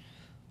 Apparently.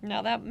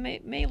 Now that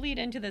may lead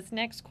into this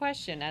next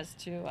question as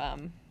to,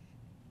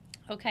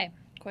 okay,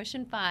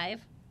 question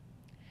 5.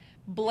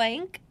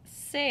 Blank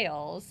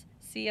sales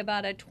see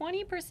about a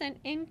 20%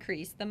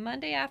 increase the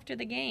Monday after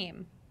the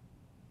game.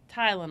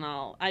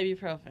 Tylenol,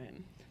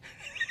 ibuprofen.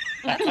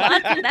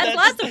 That's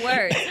lots of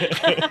words.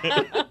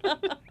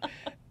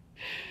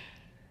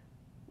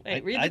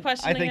 Wait, read the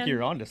question I again. think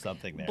you're onto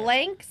something there.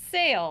 Blank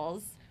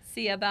sales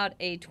see about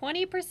a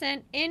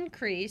 20%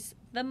 increase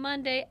the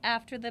Monday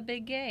after the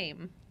big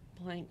game.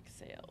 Blank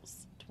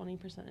sales,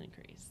 20%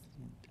 increase.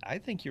 I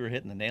think you were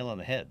hitting the nail on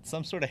the head.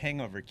 Some sort of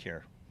hangover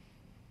cure.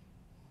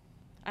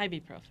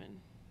 Ibuprofen.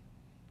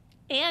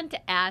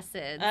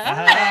 Antacids. All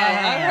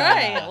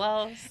right.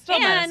 Well, still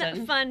And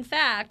medicine. fun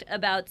fact,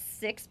 about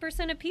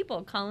 6% of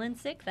people call in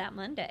sick that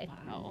Monday.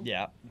 Wow.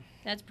 Yeah.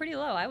 That's pretty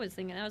low. I was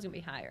thinking that was going to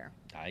be higher.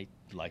 I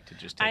like to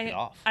just take it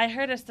off. I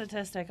heard a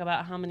statistic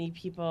about how many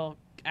people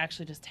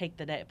actually just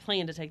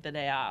plan to take the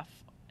day off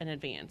in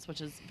advance,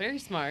 which is very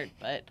smart,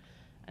 but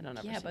I don't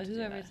ever Yeah, seem but to do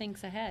whoever that.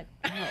 thinks ahead.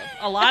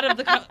 A lot of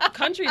the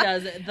country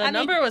does it. The I mean-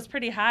 number was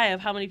pretty high of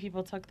how many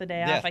people took the day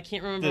Yeah. off. I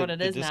can't remember what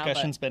it is The now.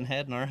 discussion's been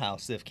had in our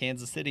house. If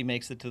Kansas City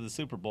makes it to the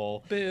Super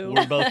Bowl, Boo.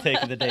 we're both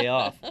taking the day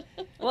off.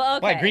 Well,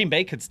 okay. Why, Green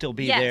Bay could still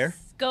be yes. there,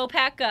 Go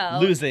Pack Go.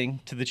 losing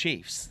to the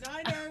Chiefs.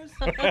 Niners.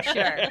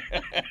 Sure.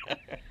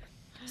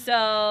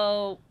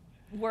 So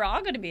we're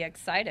all going to be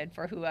excited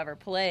for whoever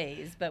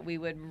plays, but we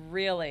would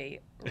really,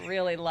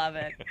 really love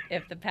it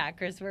if the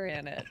Packers were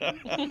in it.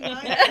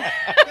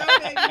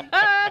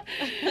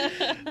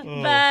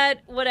 But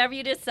whatever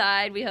you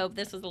decide, we hope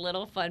this was a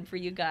little fun for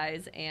you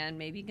guys, and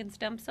maybe you can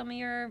stump some of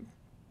your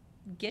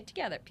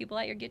get-together, people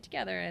at your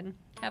get-together, and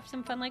have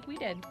some fun like we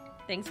did.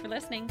 Thanks for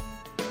listening.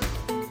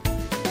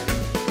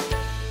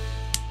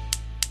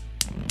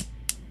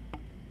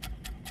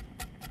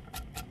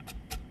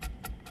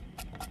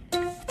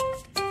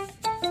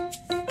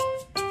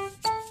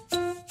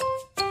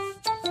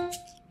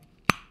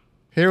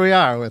 Here we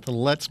are with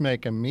Let's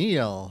Make a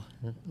Meal,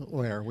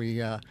 where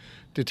we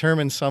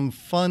determine some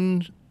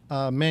fun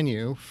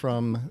menu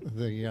from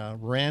the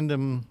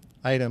random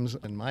items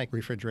in my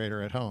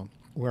refrigerator at home.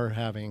 We're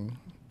having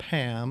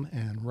Pam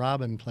and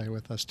Robin play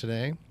with us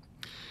today,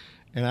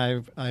 and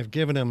I've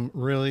given them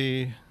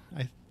really.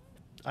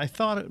 I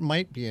thought it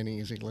might be an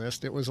easy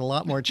list. It was a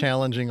lot more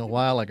challenging a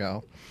while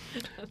ago.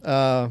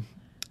 I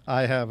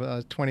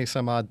have 20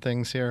 some odd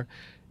things here: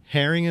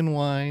 herring and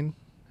wine,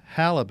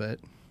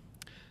 halibut,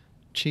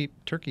 cheap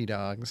turkey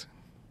dogs,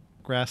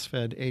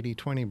 grass-fed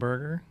 80/20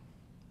 burger,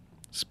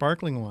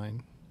 sparkling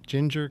wine,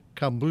 ginger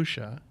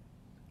kombucha,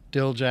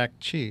 dill jack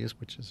cheese,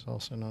 which is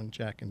also known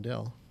Jack and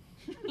Dill,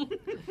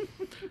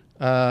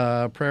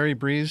 prairie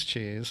breeze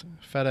cheese,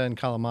 feta and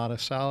Kalamata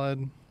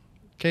salad,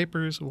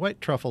 capers,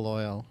 white truffle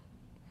oil,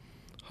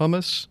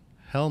 hummus,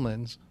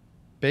 Hellmann's,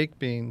 baked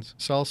beans,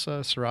 salsa,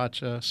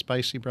 sriracha,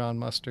 spicy brown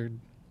mustard,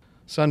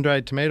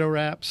 sun-dried tomato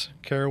wraps,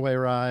 caraway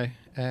rye,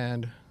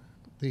 and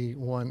the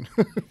one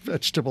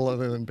vegetable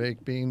other than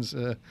baked beans,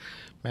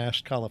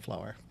 mashed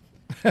cauliflower.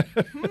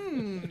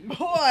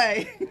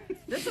 Boy,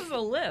 This is a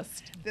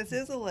list. this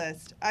is a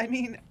list. I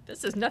mean,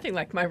 This is nothing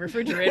like my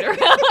refrigerator.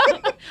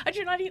 I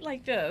do not eat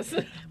like this.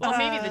 Well,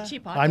 maybe the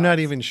cheap hot dogs. I'm not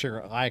even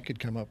sure I could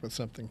come up with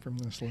something from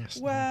this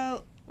list.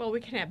 well, Well,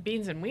 we can have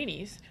beans and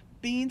weenies.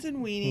 beans and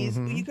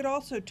weenies. You could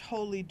also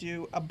totally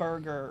do a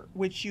burger,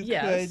 which you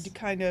Yes. could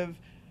kind of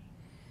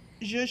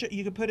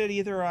you could put it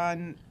either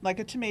on like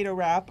a tomato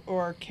wrap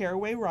or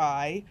caraway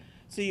rye.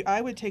 So I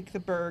would take the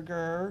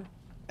burger.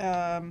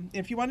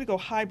 If you wanted to go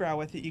highbrow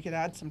with it, you could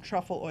add some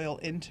truffle oil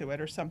into it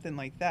or something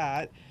like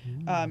that.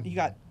 You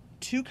got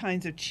 2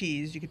 kinds of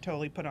cheese you could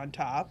totally put on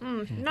top.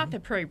 Not the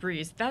Prairie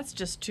Breeze. That's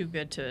just too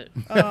good to.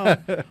 Oh,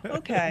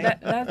 okay.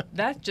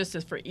 That just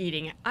is for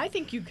eating. I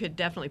think you could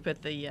definitely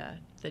put the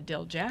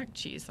dill jack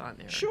cheese on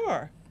there.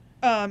 Sure.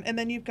 And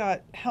then you've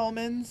got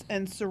Hellmann's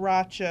and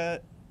sriracha,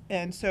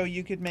 and so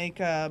you could make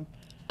A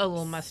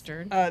little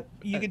mustard.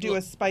 you could do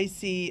a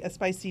spicy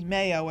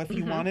mayo if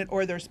you want it,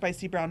 or there's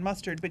spicy brown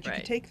mustard. But you Right.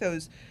 could take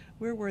those.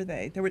 Where were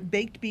they? There were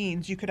baked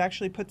beans. You could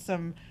actually put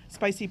some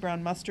spicy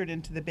brown mustard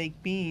into the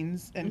baked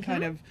beans and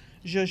kind of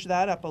zhuzh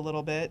that up a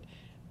little bit.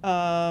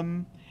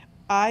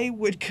 I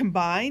would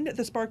combine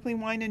the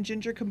sparkling wine and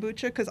ginger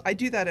kombucha because I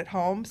do that at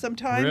home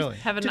sometimes. Really?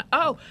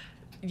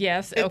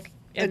 Yes. It's Okay.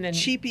 And a then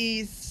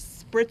cheapy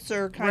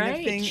spritzer kind of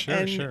Right. thing. Sure,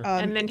 and, sure.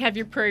 and then have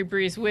your Prairie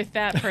Breeze with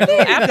that for a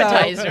little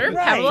appetizer.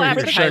 Right. Have a little For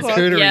For your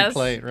appetizer. charcuterie Yes.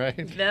 plate,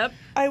 right? Yep.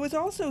 I was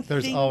also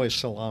There's thinking. always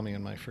salami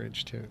in my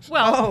fridge, too. so-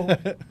 Well.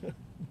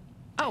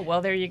 Oh,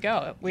 Well, there you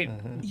go.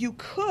 you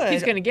could.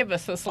 He's going to give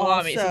us the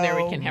salami, so there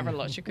we also- can have our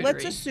little charcuterie.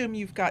 Let's assume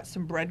you've got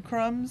some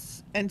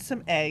breadcrumbs and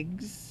some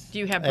eggs. Do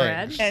you have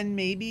bread? Eggs. And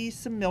maybe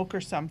some milk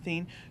or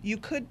something. You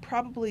could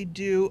probably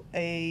do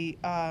a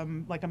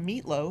like a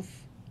meatloaf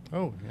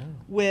Oh, yeah.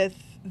 with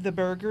the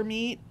burger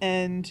meat,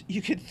 and you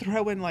could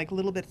throw in like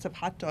little bits of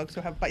hot dog,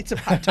 so have bites of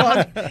hot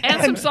dog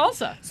And some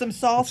salsa. some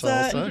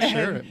salsa, Salsa, and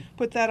sure.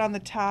 put that on the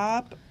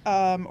top,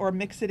 or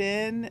mix it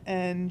in,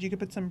 and you could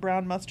put some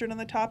brown mustard on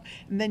the top,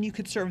 and then you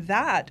could serve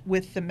that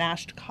with the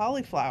mashed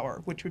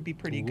cauliflower, which would be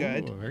pretty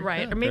good. Ooh, very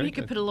Right. good, Or maybe very you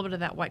could good. put a little bit of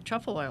that white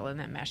truffle oil in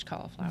that mashed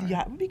cauliflower.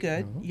 Yeah, it would be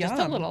good. Just a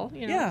Yum. little,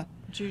 you know. Yeah.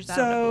 Juice that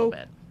up a little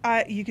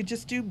bit. You could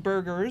just do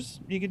burgers.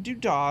 You could do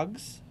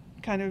dogs,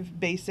 kind of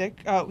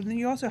basic. Then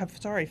you also have,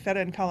 feta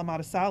and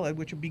Kalamata salad,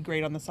 which would be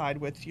great on the side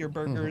with your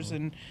burgers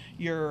and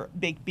your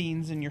baked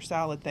beans and your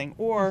salad thing.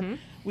 Or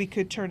we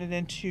could turn it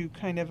into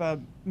kind of a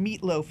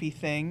meatloafy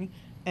thing,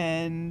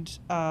 and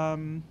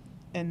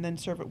then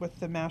serve it with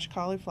the mashed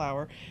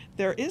cauliflower.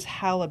 There is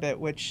halibut,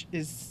 which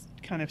is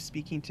kind of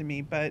speaking to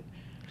me, but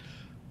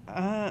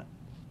I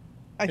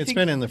It's think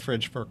been in the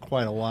fridge for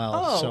quite a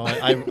while, so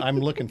I'm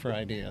looking for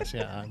ideas.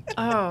 Yeah,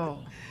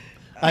 Oh.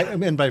 I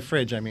mean by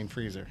fridge I mean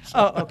freezer.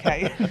 So. Oh,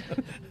 okay.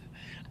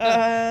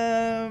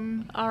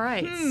 All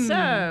right.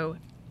 So,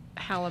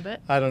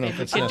 halibut. I don't know If if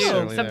we it's could do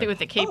necessarily something there. with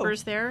the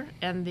capers there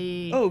and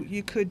the. Oh,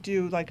 you could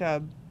do like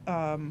a,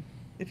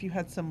 if you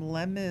had some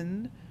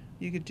lemon,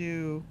 you could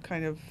do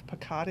kind of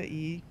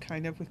piccata-y,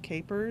 kind of with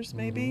capers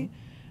maybe.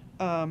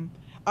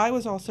 I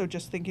was also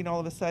just thinking all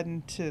of a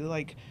sudden to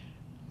like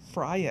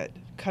fry it,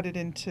 cut it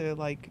into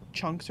like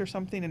chunks or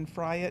something and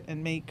fry it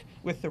and make,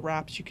 with the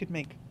wraps, you could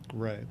make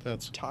Right,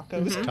 that's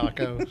tacos.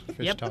 tacos,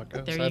 fish Yep,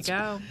 tacos. there you That's-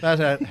 go.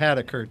 That had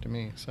occurred to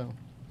me. So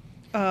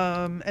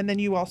And then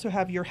you also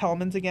have your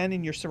Hellmann's again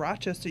and your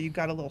sriracha, so you've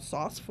got a little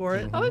sauce for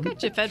it. Oh, we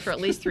got you fed for at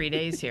least 3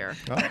 days here.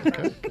 oh,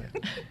 okay.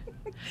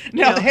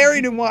 Now, know.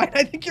 herring and wine,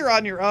 I think you're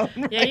on your own.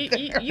 Yeah, right you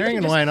there. can Herring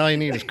and just- wine, all you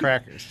need is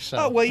crackers. So.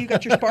 Oh, well, you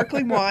got your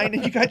sparkling wine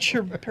and you got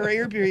your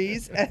Prairie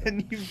Breeze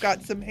and you've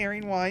got some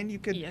herring wine. You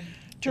could Yeah,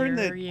 turn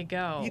there you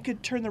go. You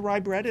could turn the rye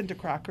bread into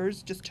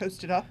crackers, just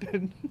toast it up,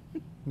 and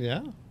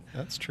Yeah,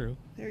 that's true.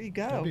 there you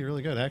That'd go. be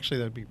really good. Actually,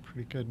 that'd be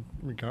pretty good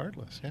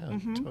regardless. Yeah,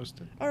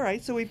 toasted. All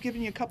right, so we've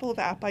given you a couple of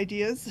app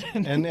ideas.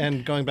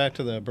 And going back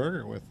to the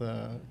burger with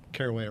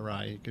caraway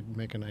rye, you could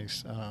make a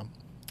nice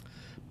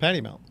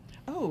patty melt.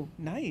 oh,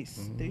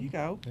 nice. There you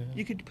go. Yeah.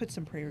 You could put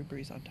some Prairie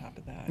Breeze on top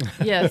of that.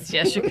 Yes,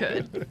 you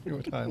could. It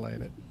would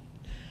highlight it.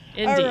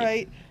 Indeed. All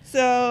right,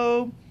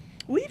 so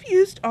We've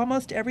used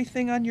almost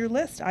everything on your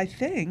list, I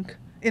think,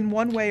 in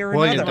one way or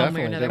Well, you another.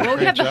 definitely did a Well, we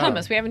great have the job.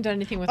 hummus. We haven't done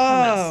anything with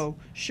hummus. Oh,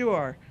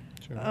 sure.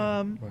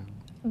 Sure.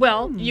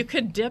 Well, you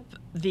could dip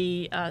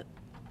the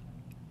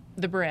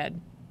bread.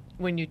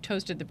 When you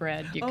toasted the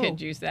bread, you Oh.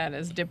 could use that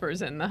as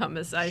dippers in the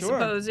hummus, I Sure.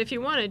 suppose, if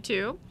you wanted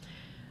to.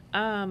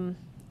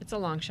 It's a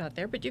long shot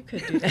there, but you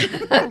could do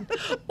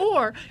that.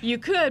 Or you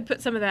could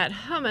put some of that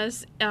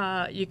hummus,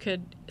 you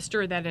could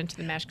stir that into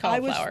the mashed I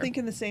cauliflower. was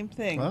thinking the same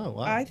thing. Oh,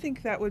 wow. I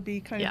think that would be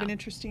kind of Yeah. an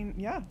interesting,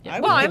 Yeah. I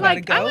Well, would I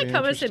give that a like go.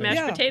 hummus and mashed Interesting.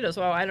 Yeah. potatoes.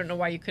 Well, I don't know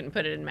why you couldn't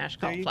put it in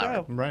mashed There you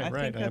cauliflower. go. I Right, think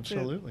right, that's it.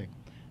 absolutely.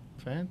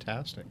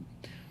 Fantastic.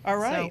 All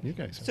right. You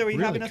guys are So are you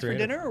really having us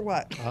creative. for dinner or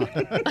what?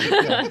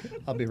 Yeah,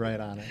 I'll be right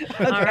on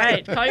it. All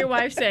right, call your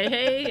wife. Say,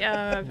 hey,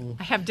 I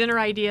have dinner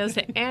ideas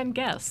and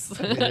guests.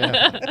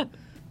 Yeah.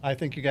 I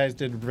think you guys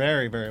did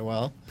very, very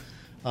well.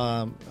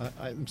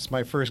 It's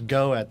my first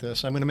go at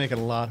this. I'm going to make it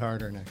a lot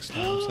harder next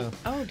time. So.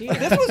 Oh dear. I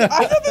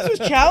thought this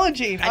was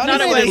challenging. I thought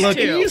You it made it was look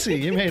too. easy.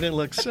 You made it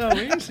look so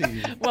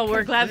easy. Well,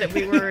 we're glad that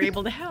we were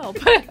able to help.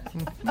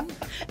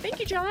 Thank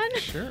you, John.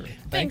 Sure.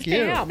 Thanks, Thank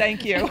you. Pam.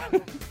 Thank you.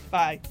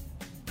 Bye.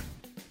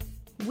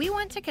 We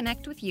want to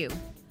connect with you.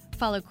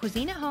 Follow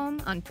Cuisine at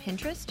Home on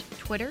Pinterest,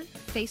 Twitter,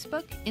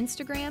 Facebook,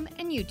 Instagram,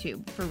 and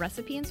YouTube for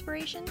recipe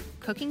inspiration,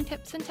 cooking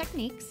tips and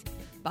techniques,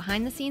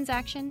 behind-the-scenes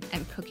action,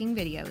 and cooking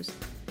videos.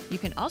 You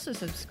can also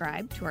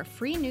subscribe to our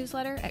free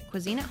newsletter at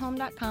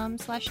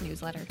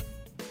cuisineathome.com/newsletter.